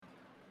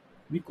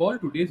We call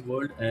today's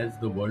world as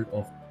the world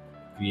of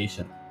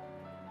creation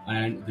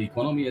and the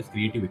economy as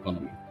creative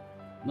economy.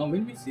 Now,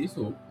 when we say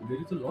so, there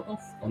is a lot of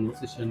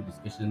conversation,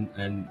 discussion,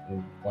 and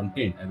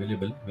content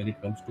available when it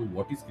comes to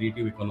what is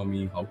creative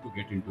economy, how to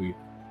get into it.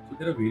 So,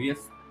 there are various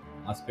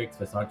aspects,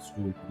 facets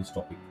to this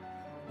topic.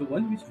 The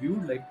one which we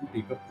would like to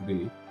take up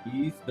today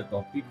is the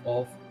topic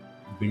of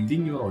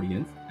building your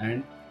audience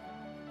and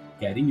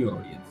carrying your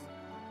audience.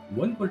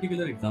 One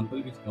particular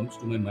example which comes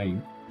to my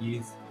mind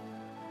is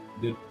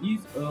there is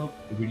a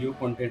video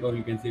content, or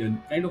you can say a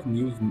kind of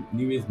new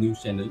age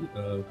news channel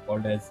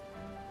called as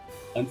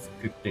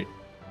Unscripted,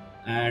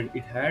 and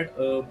it had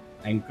a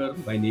anchor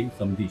by name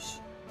Samdish.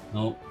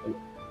 Now,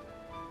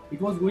 it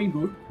was going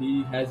good.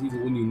 He has his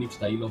own unique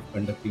style of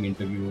conducting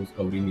interviews,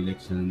 covering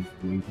elections,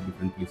 going to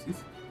different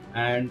places,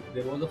 and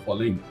there was a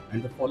following.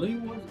 And the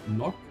following was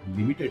not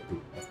limited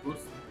to, of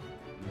course,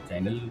 the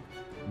channel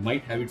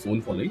might have its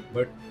own following,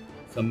 but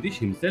Samdish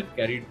himself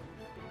carried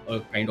a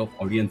kind of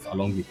audience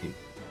along with him.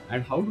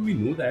 And how do we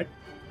know that?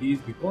 Is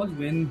because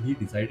when he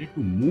decided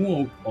to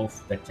move out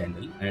of that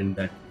channel and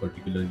that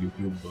particular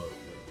YouTube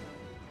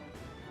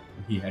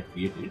he had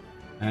created,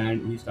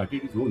 and he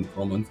started his own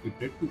from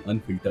unscripted to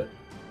unfiltered.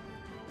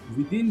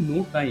 Within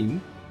no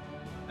time,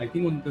 I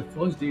think on the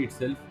first day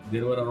itself,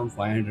 there were around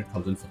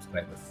 500,000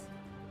 subscribers.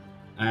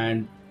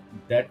 And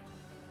that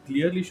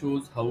clearly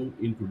shows how,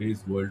 in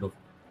today's world of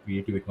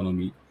creative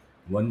economy,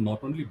 one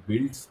not only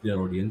builds their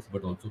audience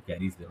but also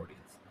carries their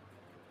audience.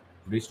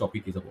 Today's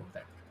topic is about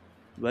that.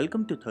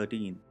 Welcome to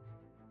 13.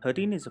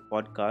 13 is a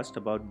podcast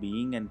about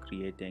being and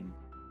creating.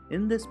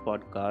 In this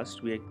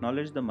podcast, we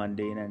acknowledge the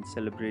mundane and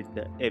celebrate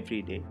the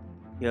everyday.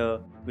 Here,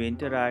 we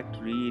interact,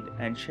 read,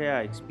 and share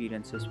our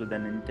experiences with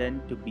an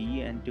intent to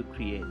be and to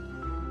create.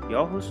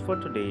 Your hosts for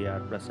today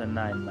are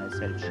Prasanna and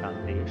myself,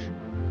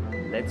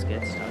 Shantesh. Let's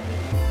get started.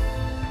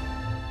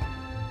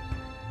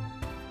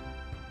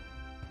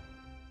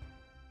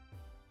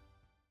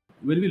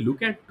 When we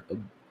look at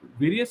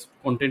various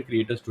content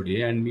creators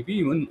today, and maybe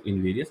even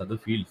in various other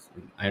fields,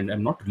 and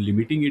I'm not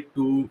limiting it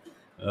to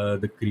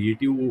the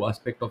creative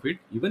aspect of it,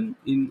 even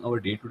in our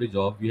day-to-day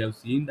job we have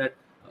seen that.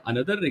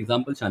 Another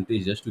example,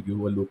 Shantesh, just to give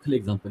a local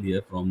example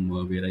here from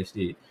where I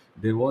stay,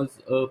 there was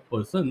a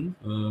person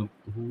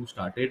who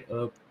started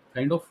a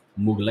kind of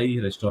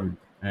Mughlai restaurant,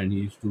 and he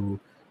used to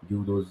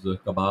give those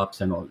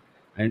kebabs and all,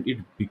 and it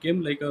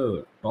became like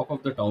a talk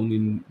of the town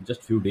in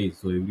just few days.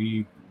 So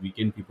every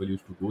weekend people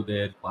used to go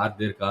there, park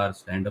their cars,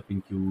 stand up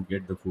in queue,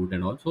 get the food,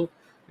 and also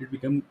it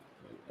became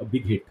a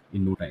big hit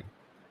in no time.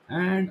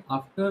 And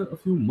after a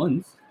few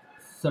months,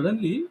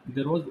 suddenly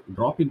there was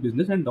drop in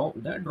business, and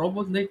that drop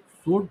was like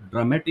so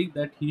dramatic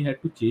that he had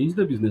to change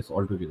the business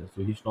altogether.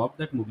 So he stopped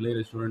that Mughlai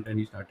restaurant and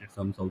he started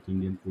some South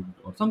Indian food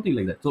or something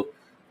like that. So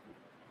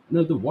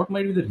now, what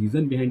might be the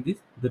reason behind this?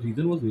 The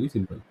reason was very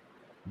simple.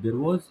 There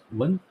was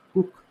one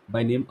cook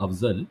by name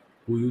Afzal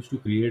who used to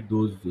create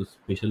those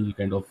special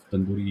kind of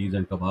tandooris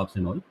and kebabs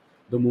and all.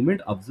 The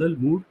moment Afzal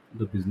moved,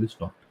 the business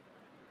stopped.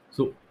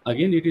 So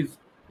again, it is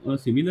a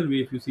similar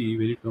way. If you see,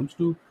 when it comes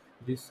to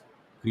this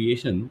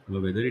creation,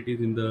 whether it is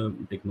in the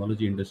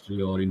technology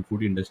industry or in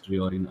food industry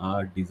or in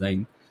art,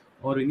 design,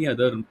 or any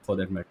other for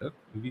that matter,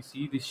 we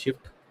see this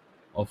shift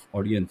of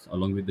audience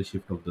along with the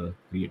shift of the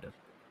creator.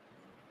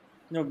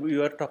 No,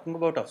 you are talking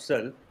about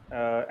Afzal,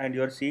 and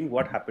you are seeing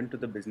what happened to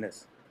the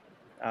business.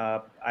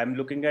 I'm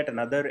looking at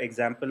another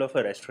example of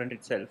a restaurant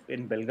itself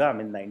in Belgaum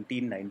in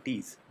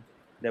 1990s.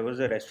 There was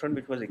a restaurant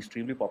which was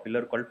extremely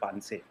popular called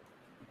Panse,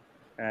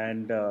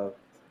 and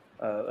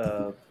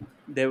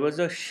there was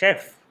a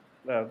chef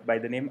by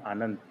the name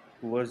Anand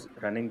who was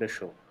running the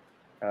show.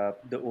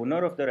 The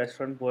owner of the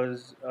restaurant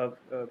was a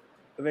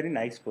very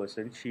nice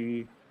person.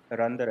 She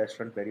ran the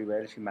restaurant very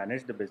well. She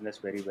managed the business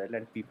very well,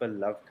 and people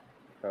loved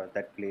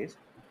that place.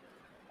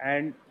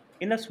 And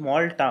in a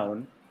small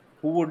town,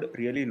 who would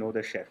really know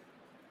the chef?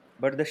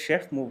 But the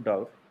chef moved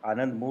out,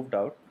 Anand moved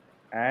out,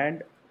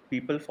 and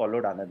people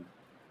followed Anand.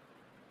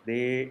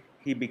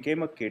 He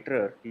became a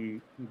caterer.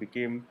 He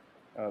became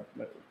a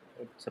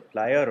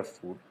supplier of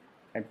food,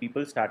 and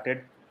people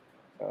started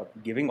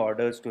giving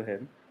orders to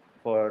him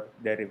for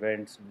their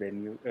events,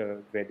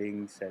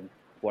 weddings, and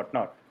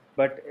whatnot.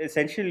 But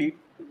essentially,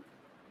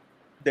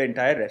 the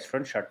entire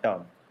restaurant shut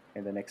down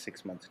in the next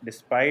 6 months,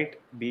 despite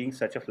being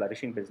such a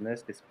flourishing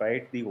business,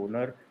 despite the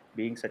owner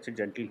being such a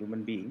gentle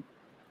human being.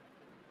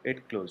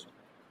 It closed.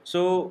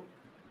 So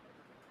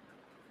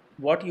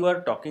what you are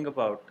talking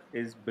about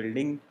is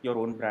building your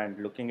own brand,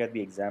 looking at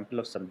the example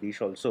of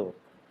Sandesh also,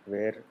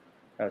 where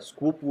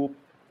Scoop Whoop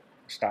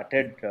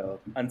started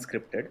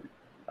unscripted.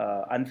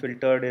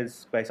 Unfiltered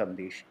is by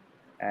Sandesh.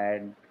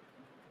 And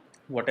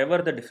whatever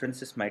the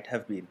differences might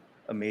have been,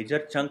 a major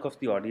chunk of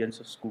the audience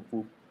of Scoop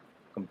Whoop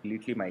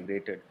completely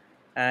migrated.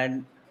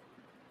 And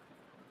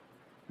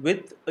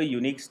with a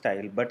unique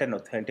style, but an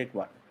authentic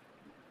one.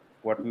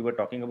 What we were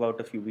talking about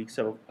a few weeks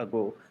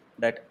ago,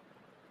 that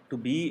to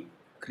be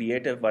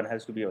creative, one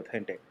has to be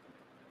authentic.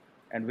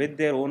 And with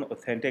their own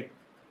authentic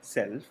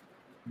self,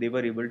 they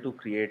were able to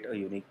create a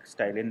unique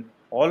style. In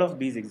all of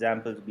these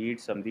examples, be it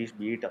Sandesh,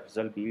 be it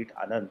Afzal, be it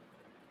Anand,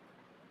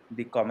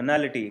 the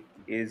commonality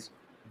is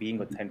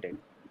being authentic.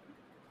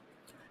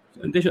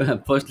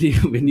 Sandesh, firstly,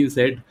 when you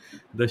said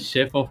the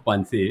chef of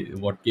Panse,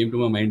 what came to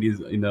my mind is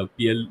in a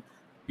PL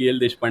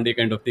Deshpande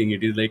kind of thing.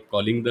 It is like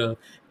calling the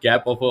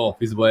cap of a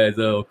office boy as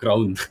a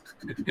crown.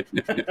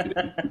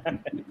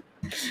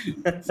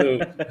 So,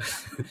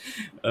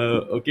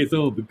 okay,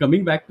 so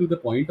coming back to the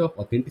point of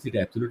authenticity,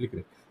 absolutely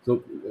correct.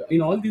 So,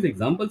 in all these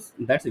examples,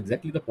 that's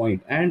exactly the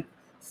point. And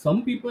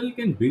some people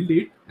can build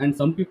it, and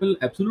some people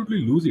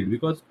absolutely lose it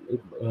because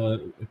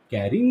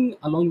carrying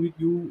along with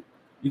you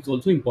is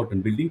also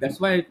important. Building, that's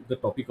why the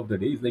topic of the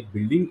day is like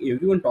building.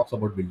 Everyone talks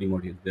about building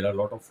audience. There are a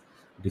lot of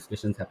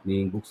discussions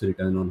happening, books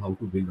written on how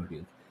to build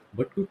audience.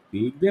 But to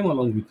take them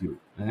along with you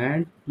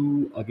and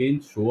to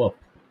again show up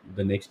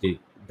the next day,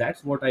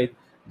 that's what I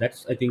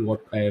that's I think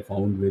what I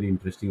found very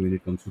interesting when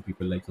it comes to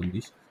people like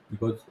Sandesh,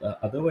 because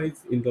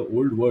otherwise in the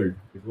old world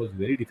it was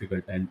very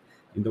difficult. And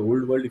in the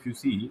old world, if you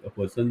see a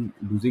person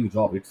losing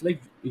job, it's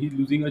like he's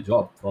losing a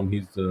job from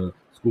his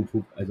scoop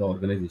hoop as an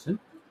organization.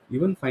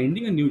 Even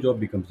finding a new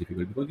job becomes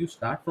difficult because you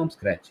start from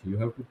scratch. You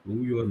have to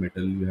prove your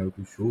metal, you have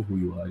to show who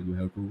you are, you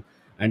have to,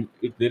 and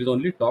there is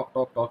only talk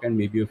and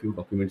maybe a few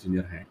documents in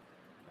your hand,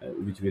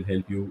 which will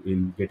help you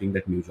in getting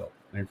that new job.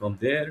 And from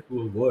there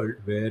to a world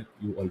where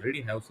you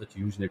already have such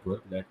huge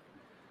network that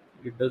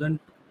it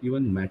doesn't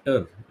even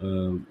matter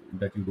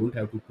that you don't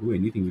have to prove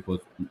anything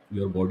because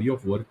your body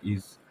of work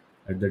is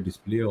at the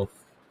display of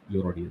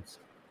your audience.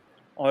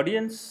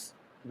 Audience,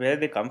 where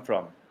they come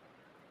from,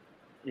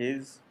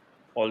 is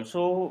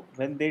also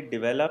when they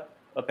develop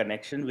a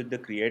connection with the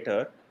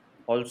creator,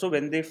 also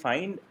when they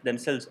find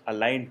themselves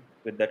aligned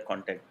with that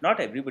content. Not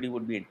everybody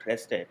would be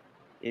interested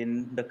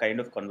in the kind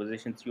of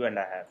conversations you and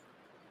I have.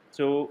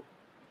 So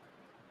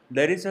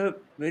there is a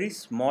very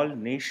small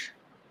niche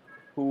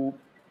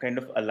who kind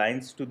of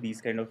aligns to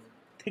these kind of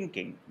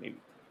thinking,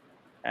 maybe.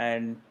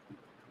 And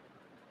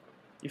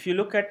if you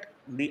look at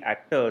the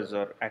actors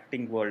or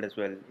acting world as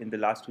well, in the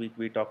last week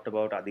we talked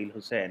about Adil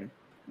Hussain.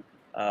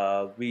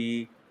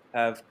 We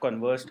have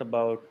conversed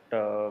about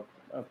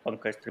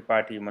Pankaj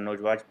Tripathi, Manoj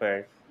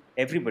Vajpayee,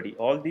 everybody.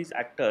 All these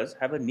actors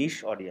have a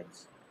niche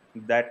audience.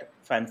 That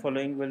fan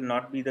following will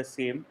not be the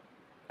same.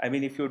 I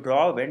mean, if you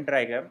draw a Venn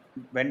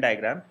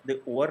diagram,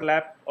 the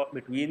overlap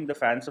between the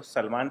fans of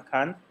Salman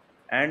Khan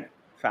and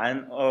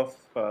fan of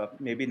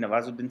maybe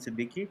Nawazuddin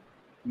Siddiqui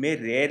may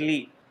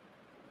rarely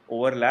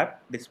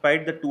overlap,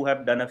 despite the two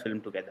have done a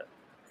film together.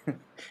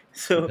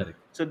 so, Correct.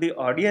 so the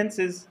audience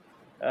is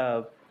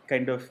uh,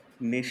 kind of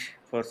niche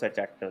for such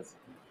actors,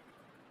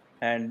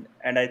 and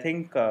I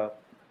think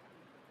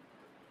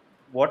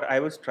what I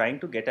was trying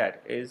to get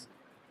at is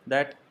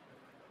that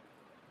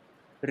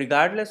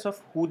regardless of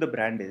who the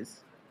brand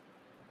is,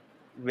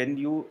 when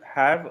you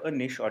have a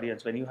niche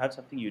audience, when you have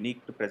something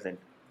unique to present,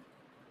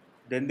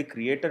 then the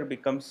creator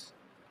becomes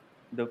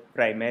the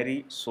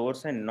primary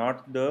source and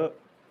not the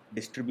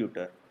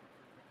distributor,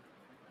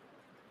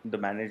 the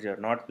manager,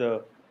 not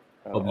the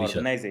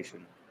Publisher.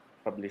 organization,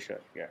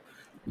 publisher. Yeah.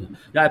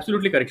 Yeah,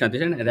 absolutely correct,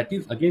 Shantesh. And that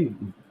is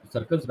again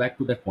circles back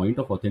to that point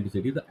of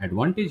authenticity. The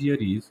advantage here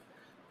is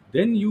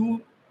then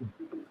you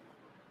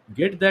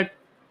get that,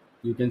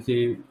 you can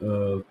say,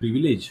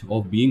 privilege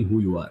of being who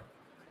you are.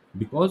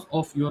 Because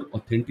of your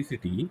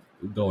authenticity,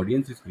 the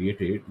audience is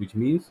created, which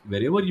means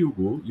wherever you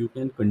go, you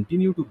can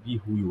continue to be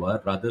who you are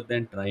rather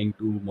than trying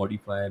to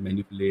modify,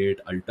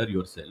 manipulate, alter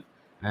yourself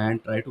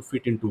and try to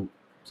fit into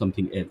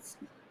something else.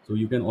 So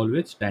you can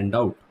always stand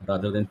out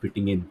rather than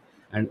fitting in.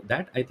 And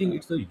that, I think,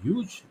 it's a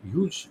huge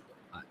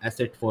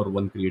asset for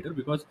one creator,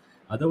 because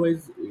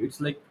otherwise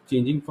it's like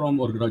changing from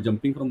or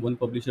jumping from one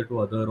publisher to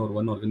other or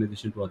one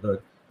organization to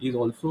other is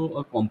also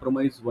a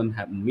compromise one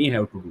may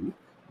have to do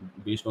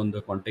based on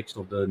the context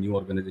of the new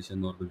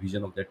organization or the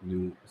vision of that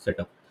new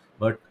setup.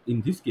 But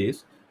in this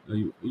case,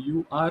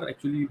 you are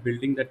actually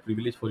building that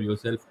privilege for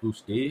yourself to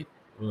stay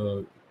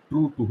uh,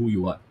 true to who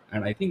you are.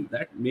 And I think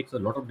that makes a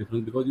lot of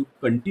difference because you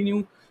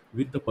continue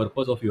with the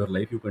purpose of your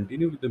life, you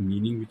continue with the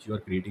meaning which you are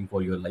creating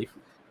for your life,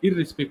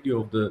 irrespective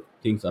of the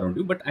things around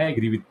you. But I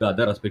agree with the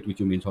other aspect which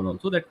you mentioned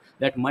also, that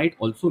that might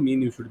also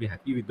mean you should be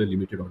happy with the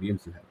limited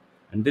audience you have.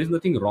 And there is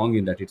nothing wrong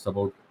in that. It's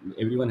about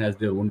everyone has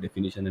their own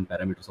definition and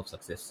parameters of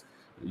success.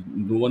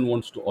 No one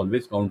wants to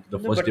always count the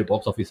No, first day but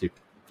box office hit.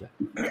 Yeah.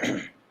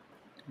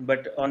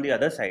 but on the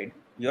other side,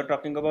 you're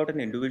talking about an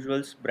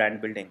individual's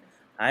brand building.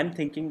 I'm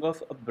thinking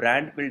of a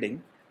brand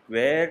building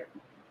where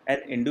an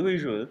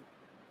individual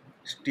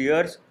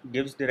steers,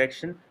 gives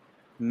direction,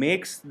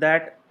 makes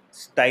that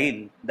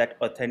style, that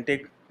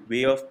authentic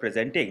way of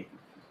presenting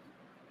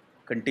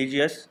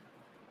contagious,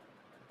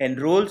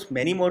 enrolls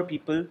many more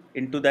people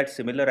into that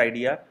similar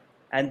idea,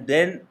 and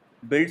then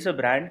builds a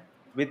brand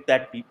with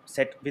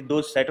with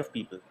those set of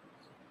people.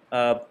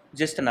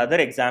 Just another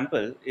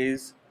example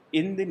is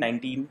in the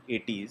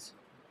 1980s,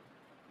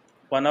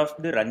 one of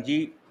the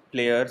Ranji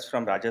players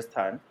from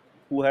Rajasthan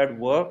who had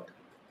worked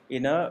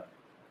in a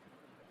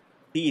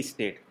tea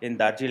estate in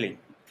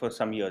Darjeeling for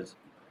some years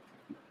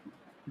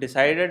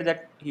decided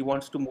that he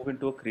wants to move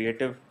into a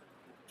creative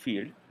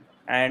field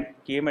and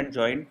came and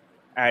joined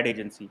ad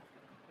agency.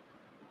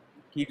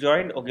 He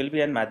joined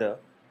Ogilvy and Mather,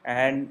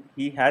 and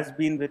he has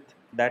been with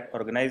that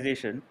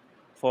organization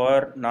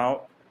for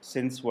now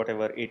since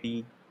whatever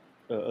 80,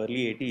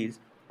 early 80s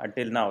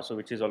until now, so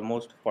which is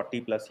almost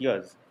 40 plus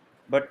years.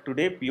 But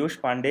today, Piyush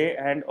Pandey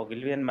and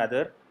Ogilvy and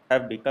Mather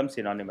have become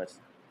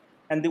synonymous.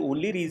 And the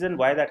only reason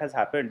why that has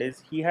happened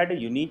is he had a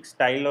unique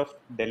style of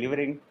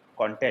delivering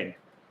content.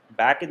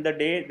 Back in the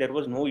day, there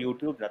was no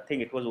YouTube,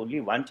 nothing. It was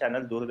only one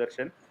channel,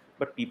 Doordarshan,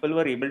 but people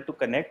were able to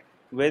connect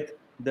with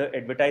the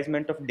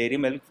advertisement of Dairy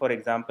Milk, for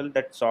example,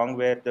 that song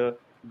where the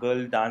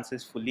girl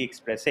dances fully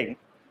expressing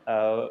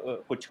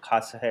kuch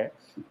khas hai,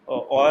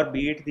 or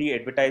be it the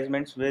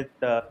advertisements with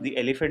the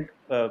elephant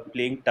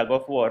playing tug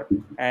of war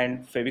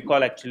and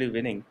Fevicol actually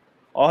winning,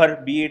 or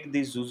be it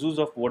the Zuzus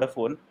of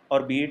Vodafone,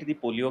 or be it the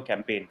polio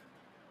campaign.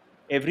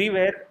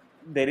 Everywhere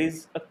there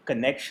is a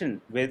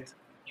connection with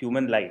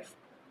human life,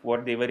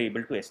 what they were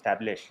able to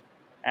establish.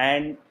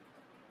 And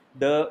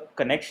the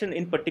connection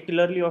in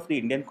particularly of the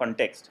Indian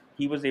context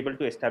he was able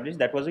to establish,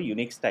 that was a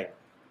unique style.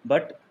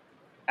 But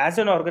as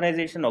an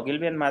organization,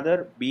 Ogilvy and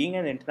Mather being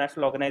an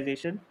international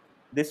organization,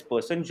 this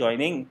person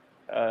joining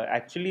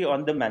actually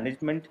on the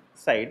management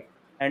side,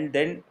 and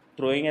then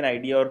throwing an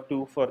idea or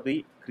two for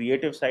the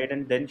creative side,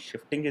 and then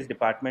shifting his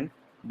department,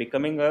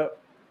 becoming a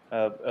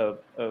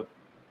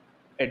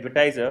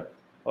advertiser,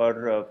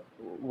 or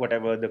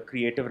whatever, the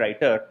creative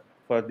writer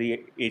for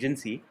the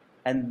agency,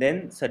 and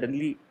then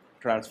suddenly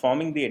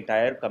transforming the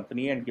entire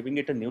company and giving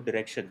it a new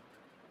direction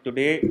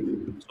today.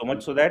 So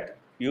much so that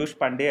Piyush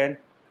Pandey and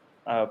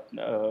uh,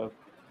 uh,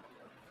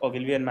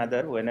 Ogilvy and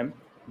Mather, ONM,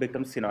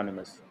 becomes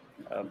synonymous.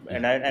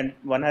 Yeah. And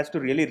one has to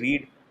really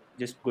read,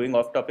 just going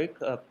off topic,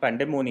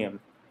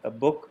 Pandemonium, a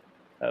book,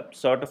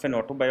 sort of an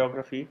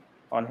autobiography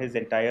on his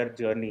entire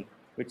journey,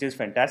 which is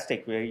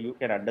fantastic, where you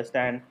can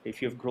understand,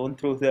 if you've grown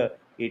through the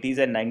 80s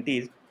and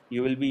 90s,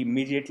 you will be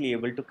immediately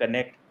able to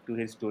connect to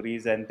his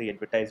stories and the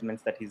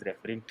advertisements that he's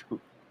referring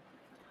to.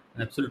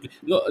 Absolutely.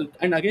 No,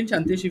 and again,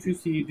 Chantesh, if you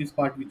see this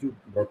part which you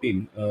brought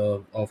in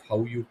of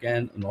how you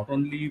can not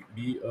only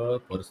be a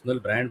personal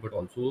brand but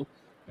also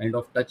kind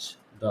of touch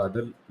the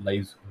other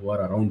lives who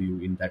are around you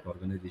in that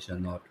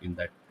organization or in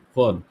that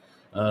firm.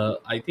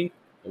 I think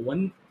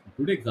one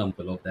good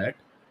example of that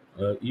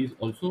is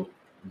also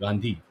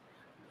Gandhi.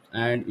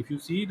 And if you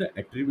see the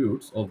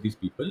attributes of these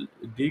people,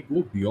 they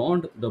go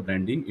beyond the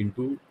branding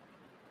into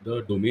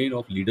the domain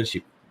of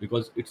leadership,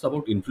 because it's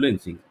about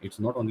influencing. It's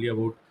not only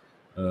about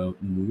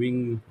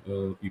moving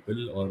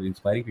people or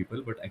inspiring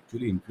people, but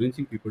actually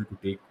influencing people to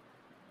take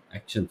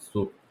actions.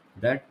 So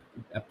that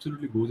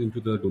absolutely goes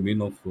into the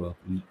domain of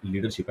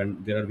leadership.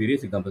 And there are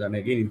various examples. And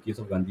again, in case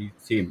of Gandhi,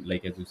 same,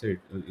 like as you said,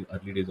 in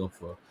early days of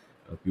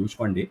Piyush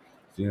Pandey.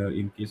 So,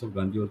 in case of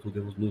Gandhi, also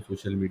there was no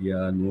social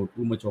media, no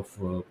too much of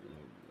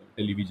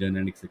television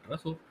and etc.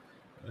 So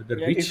the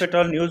Yeah, if rich. at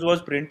all news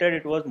was printed,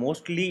 it was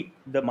mostly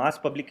the mass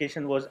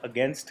publication was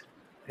against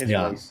his Yeah,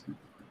 voice.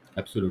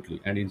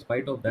 absolutely. And in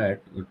spite of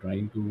that, we're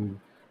trying to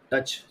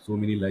touch so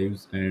many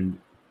lives and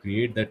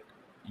create that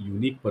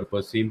unique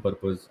purpose, same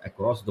purpose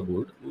across the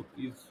board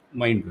is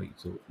mind blowing.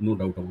 So, no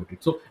doubt about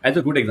it. So, as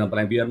a good example,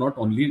 and we are not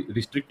only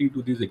restricting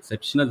to these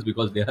exceptionals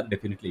because they are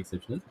definitely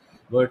exceptional,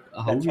 but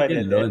how That's we why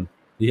they're can there. learn,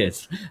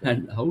 yes,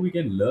 and how we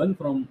can learn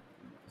from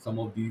some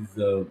of these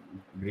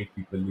great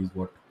people is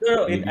what No,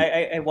 no, maybe.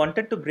 I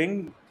wanted to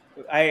bring,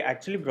 I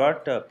actually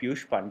brought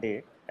Piyush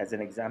Pandey as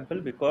an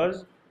example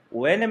because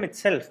ONM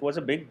itself was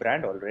a big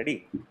brand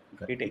already.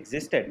 It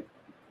existed.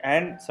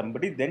 And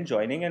somebody then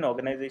joining an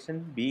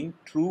organization, being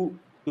true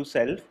to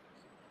self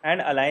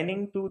and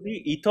aligning to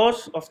the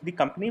ethos of the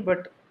company,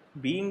 but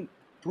being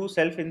true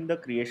self in the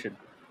creation,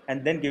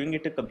 and then giving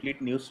it a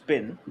complete new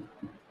spin,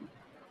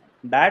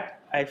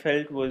 that I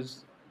felt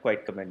was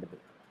quite commendable.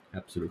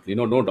 Absolutely,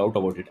 no doubt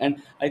about it.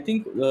 And I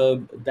think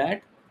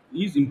that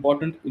is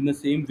important in the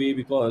same way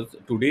because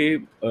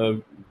today,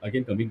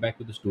 again coming back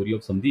to the story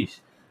of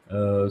Sandesh,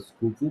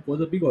 Scoop was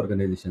a big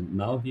organization.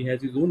 Now he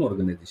has his own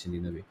organization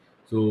in a way.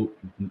 So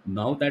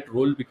now that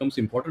role becomes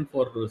important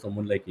for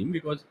someone like him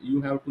because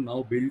you have to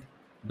now build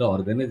the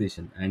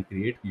organization and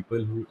create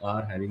people who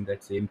are having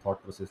that same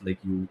thought process like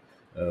you,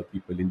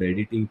 people in the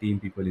editing team,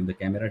 people in the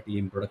camera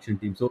team, production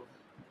team. So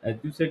as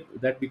you said,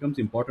 that becomes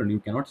important. You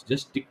cannot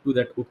just stick to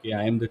that, okay,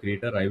 I am the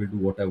creator, I will do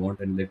what I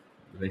want and let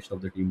the rest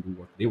of the team do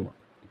what they want.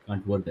 It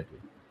can't work that way.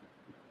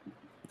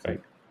 So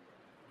Right.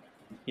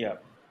 Yeah.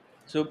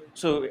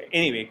 So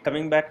anyway,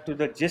 coming back to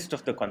the gist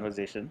of the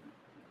conversation,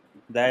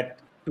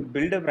 that to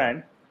build a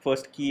brand,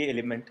 first key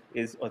element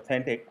is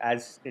authentic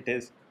as it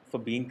is for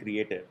being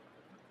creative.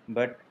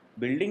 But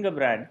building a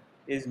brand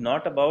is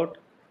not about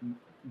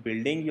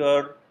building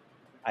your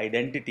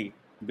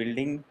identity,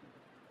 building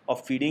or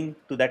feeding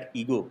to that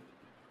ego.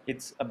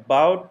 It's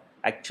about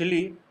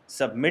actually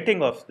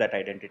submitting of that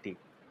identity.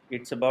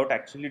 It's about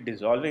actually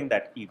dissolving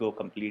that ego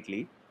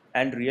completely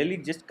and really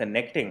just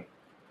connecting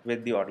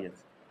with the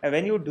audience. And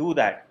when you do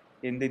that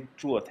in the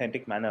true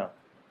authentic manner,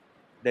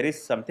 there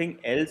is something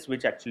else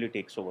which actually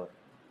takes over,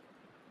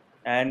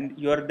 and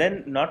you're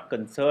then not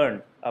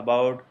concerned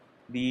about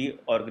the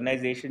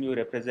organization you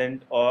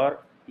represent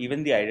or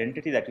even the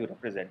identity that you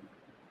represent.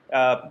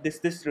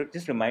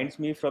 Just reminds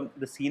me from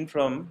the scene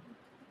from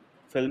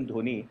film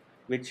Dhoni,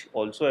 which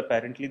also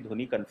apparently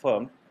Dhoni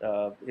confirmed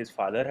his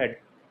father had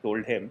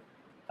told him.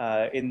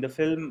 In the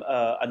film,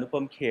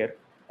 Anupam Kher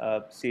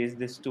says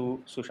this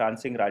to Sushant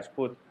Singh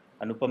Rajput.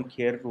 Anupam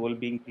Kher role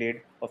being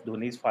played of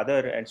Dhoni's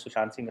father and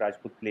Sushant Singh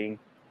Rajput playing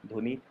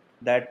Dhoni.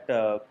 That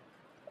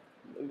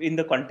in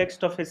the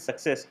context of his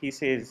success, he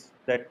says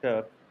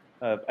that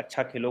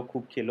अच्छा खेलो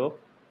खूब खेलो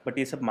but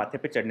ये सब माथे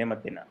पे चढ़ने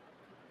मत देना.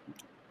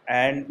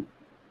 And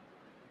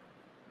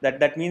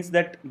that means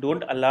that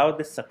don't allow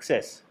this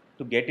success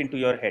to get into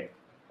your head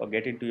or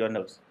get into your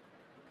nerves.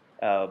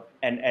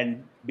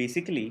 And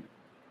basically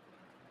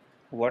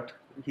what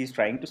he's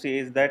trying to say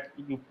is that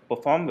you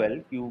perform well,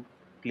 you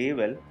play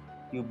well,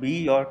 you be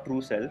your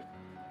true self,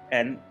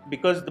 and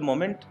because the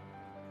moment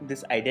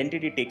this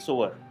identity takes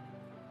over,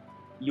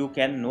 you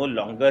can no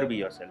longer be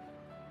yourself.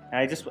 And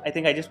I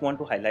think I just want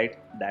to highlight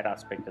that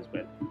aspect as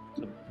well.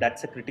 So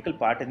that's a critical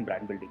part in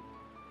brand building.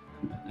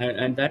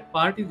 And that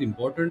part is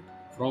important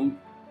from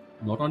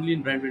not only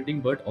in brand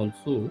building but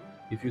also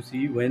if you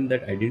see when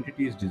that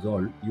identity is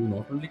dissolved, you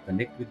not only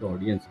connect with the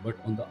audience but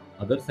on the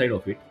other side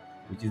of it,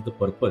 which is the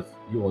purpose,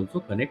 you also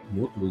connect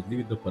more closely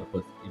with the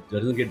purpose. It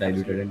doesn't get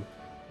diluted, Absolutely. and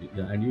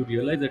yeah, and you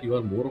realize that you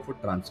are more of a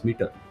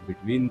transmitter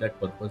between that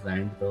purpose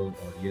and the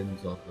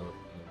audience or the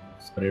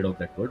spread of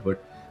that word.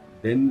 But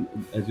then,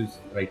 as you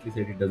rightly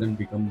said, it doesn't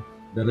become,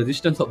 the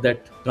resistance of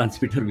that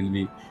transmitter will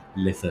be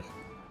lesser.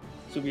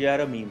 So we are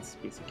a means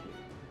basically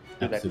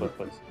to that Absolutely.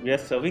 purpose. We are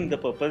serving the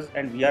purpose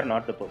and we are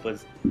not the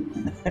purpose.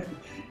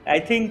 I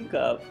think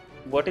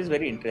what is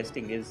very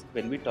interesting is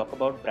when we talk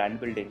about brand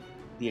building,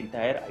 the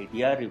entire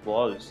idea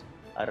revolves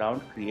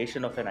around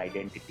creation of an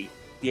identity.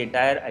 The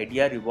entire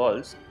idea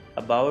revolves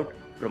about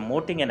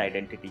promoting an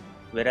identity.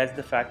 Whereas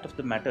the fact of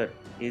the matter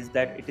is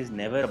that it is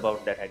never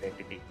about that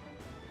identity.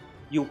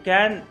 You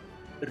can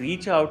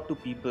reach out to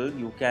people,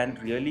 you can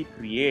really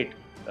create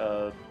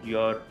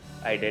your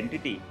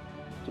identity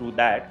through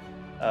that,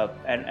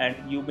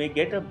 and you may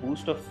get a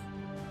boost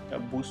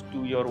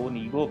to your own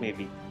ego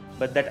maybe,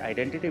 but that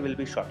identity will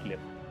be short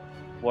lived.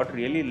 What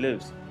really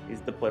lives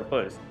is the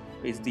purpose,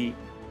 is the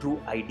true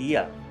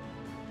idea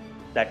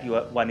that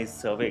one is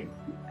serving,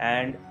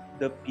 and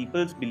the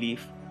people's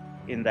belief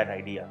in that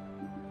idea.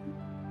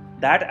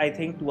 That I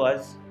think to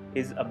us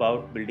is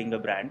about building a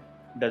brand.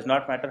 Does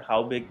not matter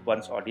how big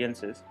one's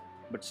audience is,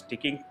 but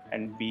sticking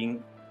and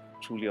being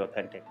truly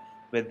authentic.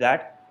 With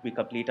that, we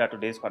complete our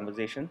today's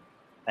conversation.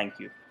 Thank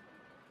you.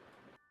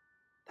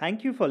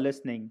 Thank you for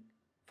listening.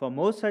 For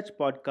more such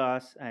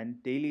podcasts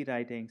and daily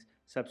writings,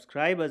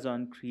 subscribe us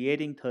on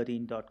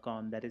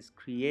creating13.com, that is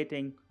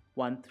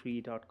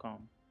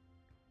creating13.com.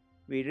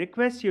 We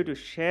request you to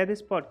share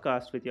this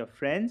podcast with your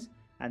friends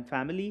and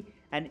family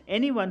and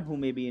anyone who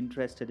may be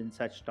interested in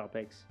such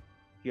topics.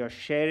 Your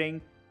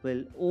sharing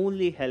will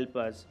only help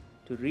us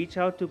to reach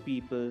out to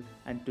people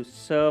and to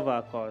serve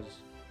our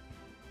cause.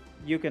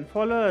 You can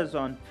follow us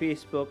on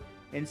Facebook,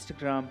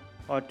 Instagram,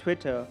 or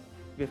Twitter.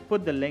 We've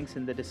put the links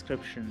in the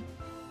description.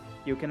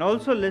 You can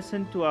also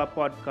listen to our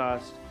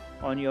podcast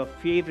on your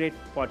favorite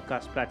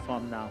podcast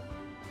platform now.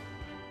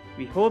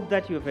 We hope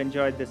that you've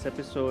enjoyed this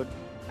episode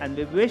and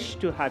we wish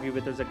to have you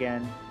with us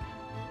again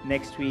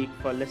next week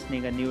for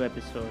listening a new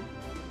episode.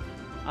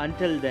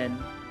 Until then,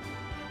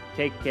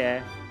 take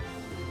care